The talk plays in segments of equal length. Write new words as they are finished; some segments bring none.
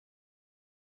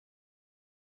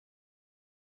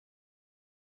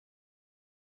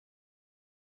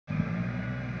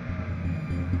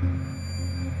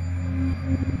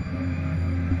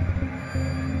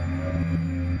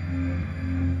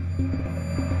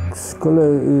W szkole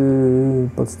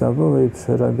podstawowej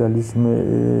przerabialiśmy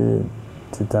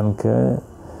czytankę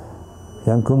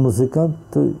Janko Muzyka,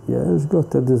 to ja już go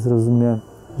wtedy zrozumiałem,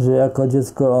 że jako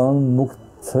dziecko on mógł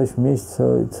coś mieć,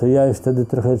 co ja już wtedy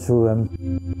trochę czułem.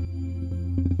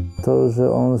 To,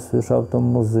 że on słyszał tą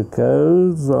muzykę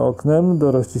za oknem,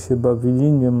 dorośli się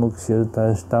bawili, nie mógł się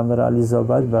też tam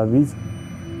realizować, bawić.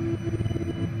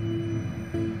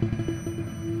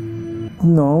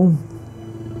 No,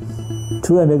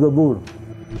 czułem jego ból.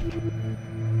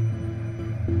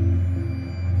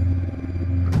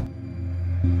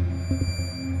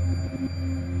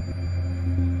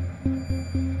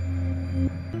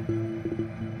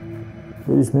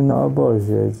 Byliśmy na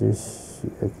obozie, gdzieś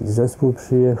jakiś zespół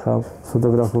przyjechał,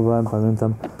 fotografowałem,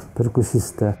 pamiętam,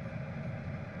 perkusistę.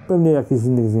 Pewnie jakichś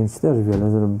innych zdjęć też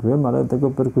wiele zrobiłem, ale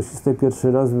tego perkusistę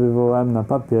pierwszy raz wywołałem na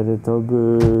papier.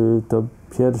 To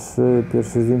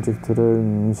pierwsze zdjęcie, które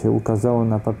mi się ukazało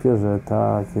na papierze,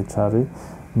 takie czary,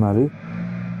 mary.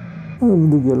 No,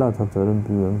 długie lata to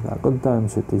robiłem, tak, oddałem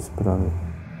się tej sprawie.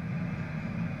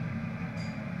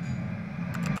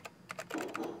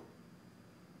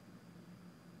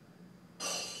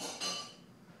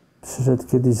 Przyszedł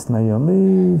kiedyś znajomy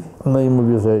i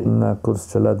mówił, że na kurs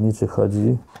czeladniczy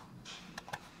chodzi.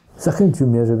 Zachęcił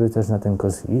mnie, żeby też na ten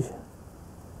kurs iść.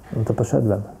 No to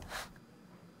poszedłem.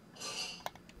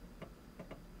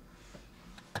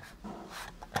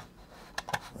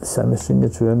 Sam jeszcze nie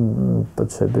czułem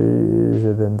potrzeby,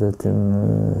 że będę tym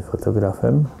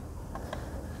fotografem,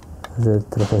 że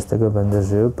trochę z tego będę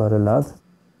żył, parę lat.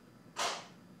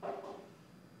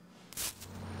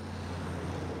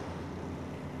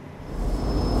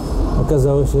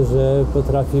 Okazało się, że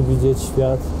potrafię widzieć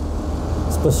świat,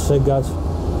 spostrzegać.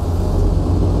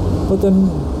 Potem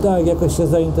tak, jakoś się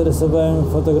zainteresowałem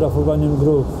fotografowaniem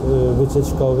grup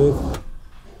wycieczkowych.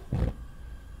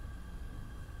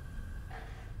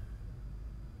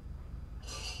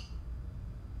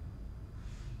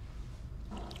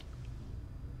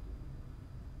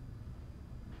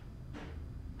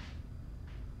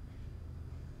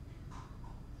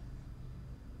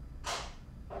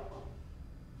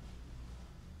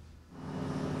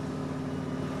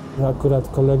 Akurat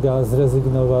kolega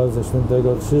zrezygnował ze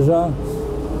Świętego Krzyża,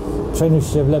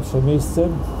 przeniósł się w lepsze miejsce,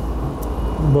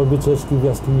 bo wycieczki w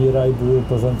jaskini Raj były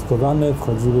uporządkowane,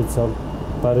 wchodziły co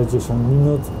parędziesiąt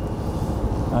minut,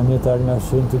 a nie tak na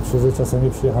Świętym Krzyżu czasami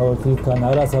przyjechało kilka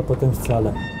naraz, a potem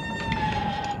wcale.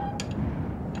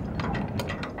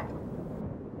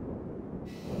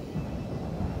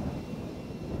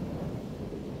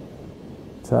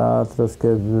 Trzeba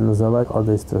troszkę wyluzować,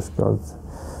 odejść troszkę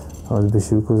od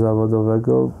wysiłku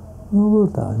zawodowego, no bo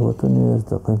tak, bo to nie jest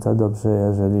do końca dobrze,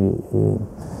 jeżeli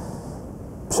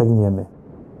przegniemy.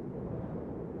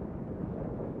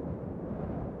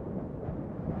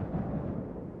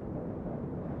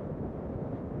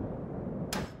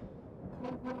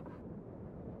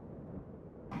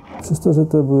 Przez to, że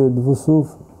to były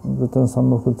dwusłów, że ten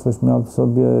samochód coś miał w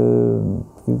sobie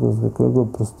takiego zwykłego,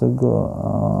 prostego,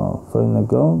 a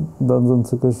fajnego,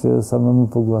 dającego się samemu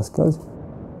pogłaskać.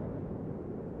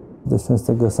 Dość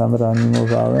często go sam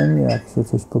reanimowałem, jak się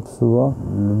coś popsuło.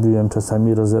 Lubiłem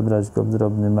czasami rozebrać go w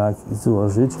drobny mak i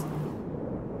złożyć.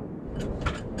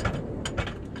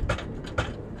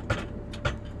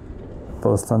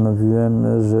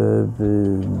 Postanowiłem,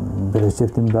 żeby wreszcie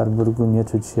w tym Wartburgu nie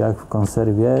czuć się jak w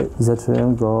konserwie i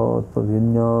zacząłem go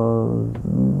odpowiednio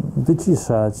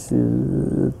wyciszać,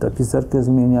 tapicerkę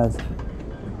zmieniać.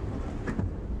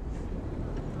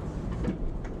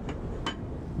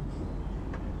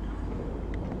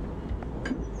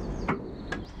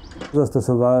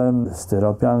 Zastosowałem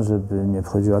styropian, żeby nie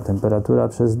wchodziła temperatura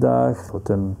przez dach.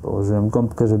 Potem położyłem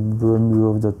gąbkę, żeby było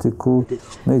miło w dotyku.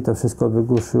 No i to wszystko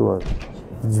wygłuszyło.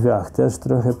 W drzwiach też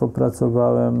trochę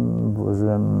popracowałem.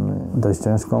 Włożyłem dość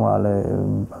ciężką, ale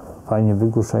fajnie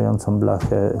wygłuszającą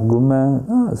blachę gumę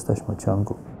z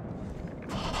taśmociągu.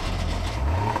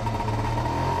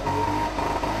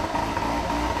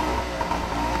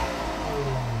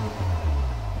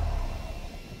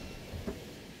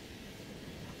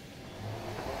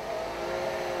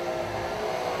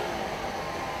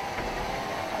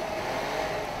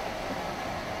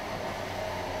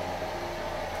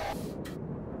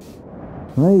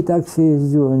 No i tak się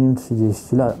jeździło nim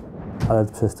 30 lat, ale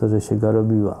przez to, że się go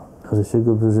robiła, że się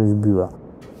go wyrzeźbiła.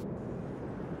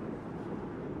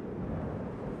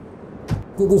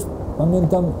 Kiedyś,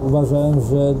 pamiętam, uważałem,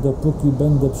 że dopóki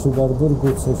będę przy Wartburgu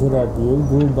coś robił,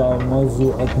 dłubał, modził,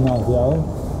 odnawiał,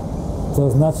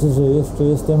 to znaczy, że jeszcze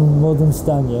jestem w młodym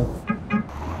stanie.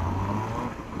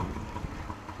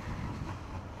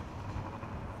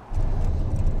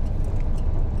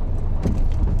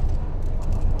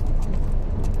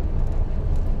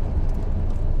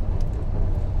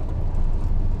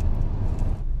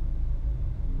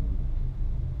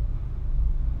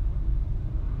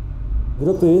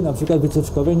 Europy, na przykład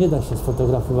wycieczkowej, nie da się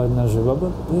sfotografować na żywo, bo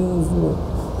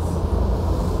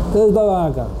to jest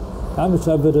bałagan. Tam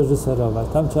trzeba wyreżyserować,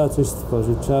 tam trzeba coś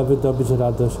stworzyć, trzeba wydobyć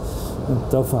radość.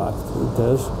 To fakt. I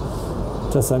też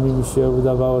czasami mi się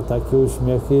udawało takie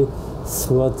uśmiechy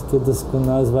słodkie,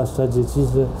 doskonałe, zwłaszcza dzieci,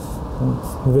 że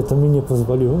mówię, to mi nie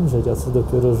pozwoli umrzeć, a co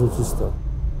dopiero rzucić to.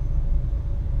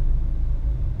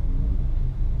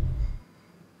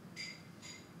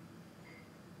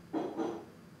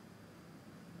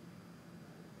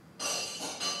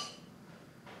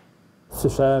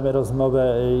 Słyszałem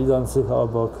rozmowę idących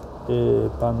obok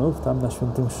panów, tam na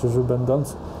Świętym Krzyżu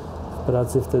będąc, w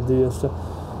pracy wtedy jeszcze.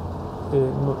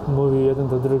 Mówi jeden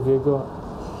do drugiego,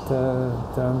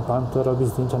 ten pan to robi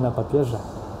zdjęcia na papierze.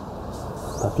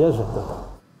 Papierze dodał.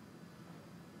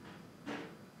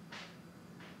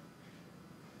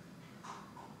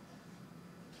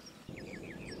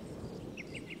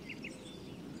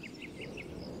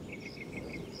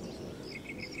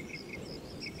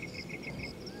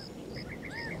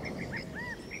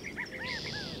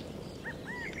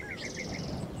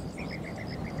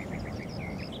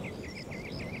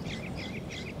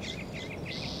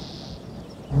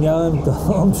 Miałem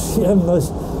tą przyjemność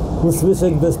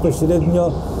usłyszeć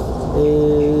bezpośrednio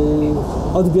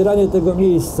odbieranie tego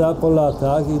miejsca po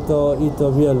latach i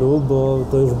to wielu, bo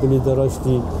to już byli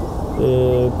dorośli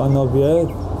panowie.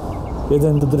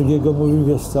 Jeden do drugiego mówił,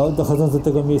 wiesz co, dochodząc do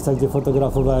tego miejsca, gdzie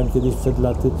fotografowałem kiedyś przed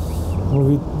laty,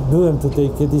 mówi, byłem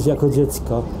tutaj kiedyś jako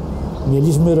dziecko,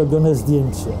 mieliśmy robione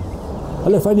zdjęcie.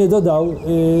 Ale fajnie dodał,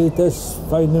 też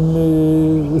fajnym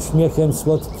uśmiechem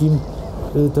słodkim,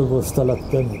 to było 100 lat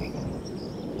temu.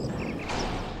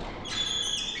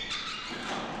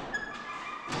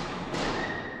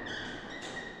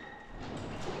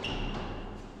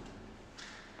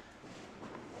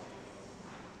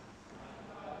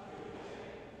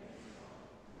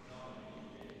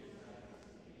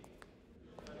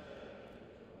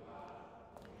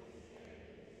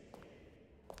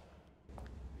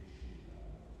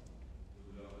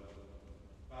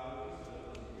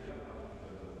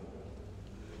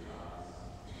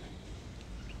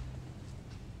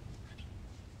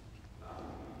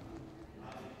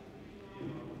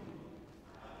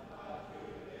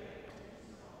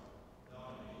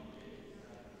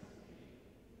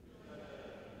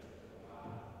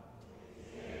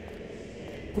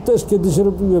 To też kiedyś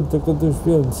robiłem tego dość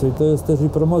więcej, to jest też i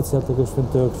promocja tego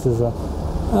Świętego Krzyża.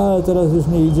 Ale teraz już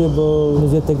nie idzie, bo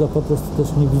ludzie tego po prostu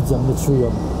też nie widzą, nie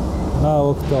czują.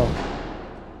 Mało kto.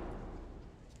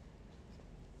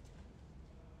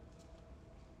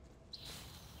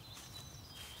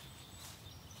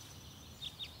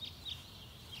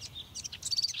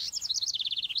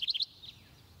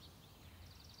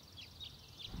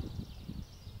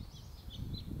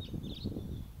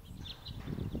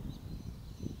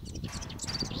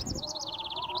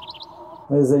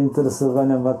 Moje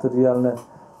zainteresowania materialne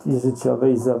i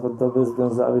życiowe i zawodowe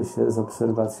związały się z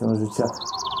obserwacją życia.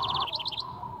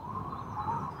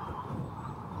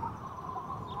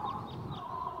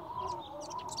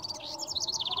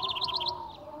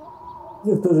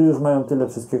 Niektórzy już mają tyle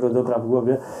wszystkiego dobra w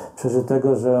głowie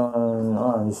przeżytego, że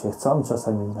oni się chcą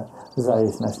czasami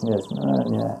zajeść na śmierć.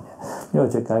 Nie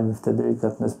ociekajmy w te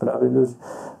delikatne sprawy.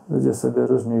 Ludzie sobie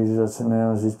różnie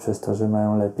zaczynają żyć przez to, że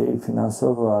mają lepiej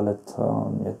finansowo, ale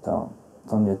to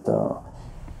nie to.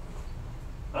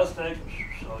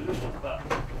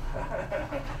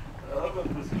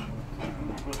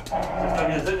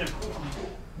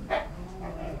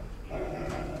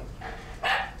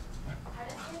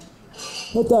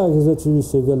 No tak,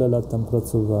 rzeczywiście wiele lat tam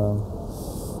pracowałem.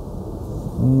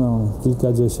 No,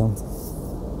 kilkadziesiąt.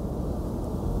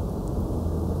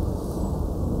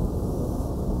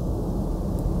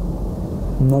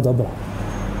 No dobra.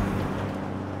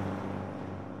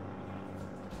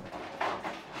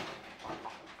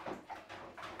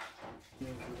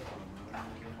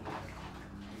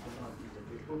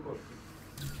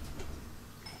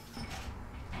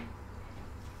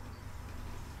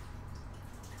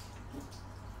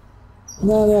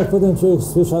 No ale jak potem człowiek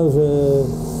słyszał, że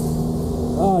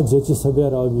dzieci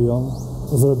sobie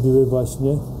zrobiły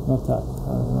właśnie, no tak,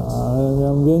 ale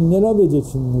ja mówię, nie robię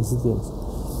dziecinnych zdjęć.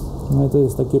 No i to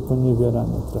jest takie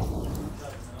poniewieranie trochę.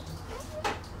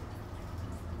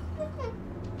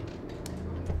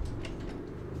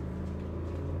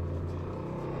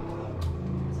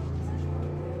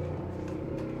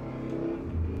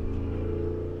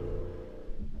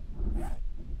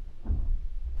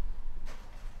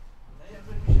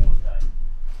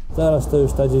 Teraz to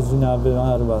już ta dziedzina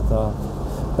wymarła, to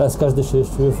teraz każdy się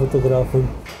czuje fotografem.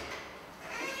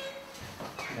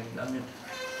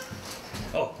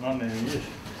 O, mamy już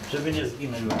Żeby nie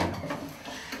zginęły.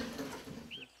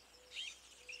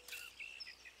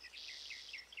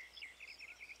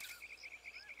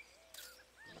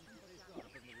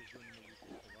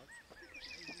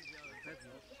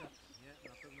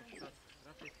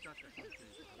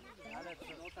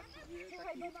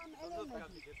 Ale no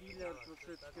taki killer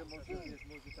troszeczkę może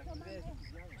taki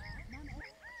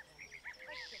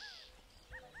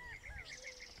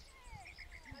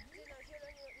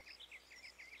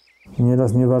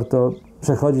Nieraz nie warto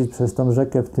przechodzić przez tą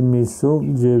rzekę w tym miejscu,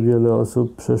 gdzie wiele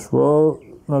osób przeszło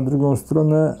na drugą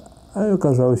stronę, a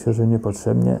okazało się, że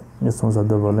niepotrzebnie, nie są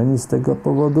zadowoleni z tego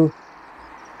powodu.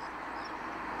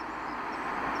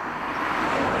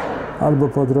 Albo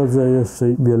po drodze jeszcze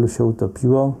wielu się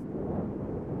utopiło.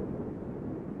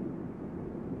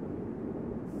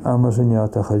 A może nie o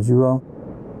to chodziło?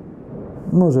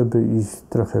 Może by iść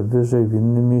trochę wyżej, w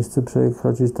innym miejscu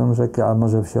przekroczyć tą rzekę, a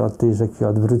może się od tej rzeki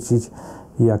odwrócić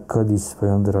i jak iść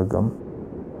swoją drogą.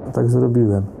 A tak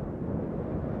zrobiłem.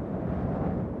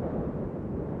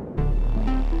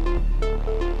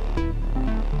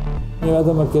 Nie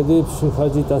wiadomo kiedy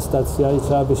przychodzi ta stacja i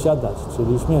trzeba wysiadać,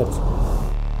 czyli śmierć.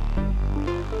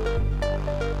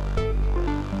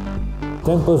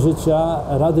 Tempo życia,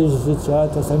 radość życia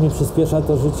czasami przyspiesza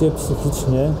to życie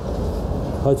psychicznie,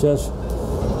 chociaż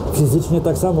fizycznie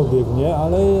tak samo biegnie,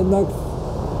 ale jednak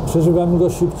przeżywamy go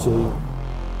szybciej.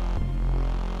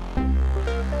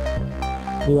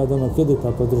 Nie wiadomo kiedy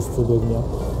ta podróż przebiegnie,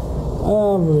 a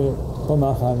ja mówię,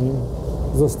 pomacham im.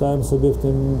 Zostałem sobie w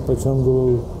tym pociągu,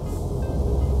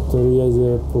 który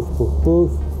jedzie puch, puch, puch,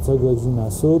 co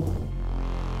godzina słup.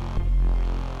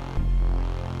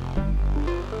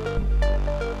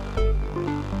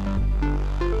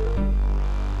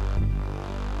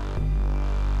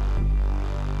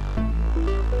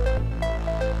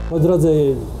 Po drodze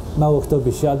mało kto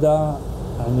wysiada,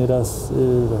 a nieraz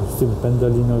w tym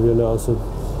pendolino wiele osób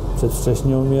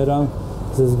przedwcześnie umiera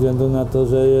ze względu na to,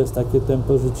 że jest takie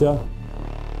tempo życia.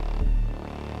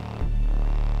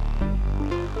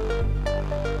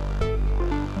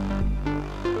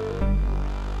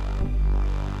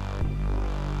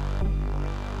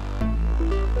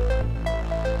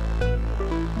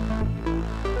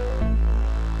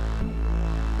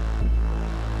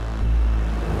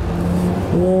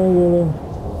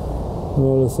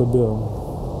 Wolę sobie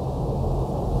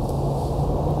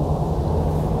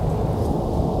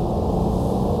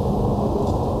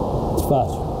trwać.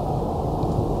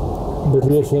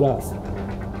 By jeszcze raz.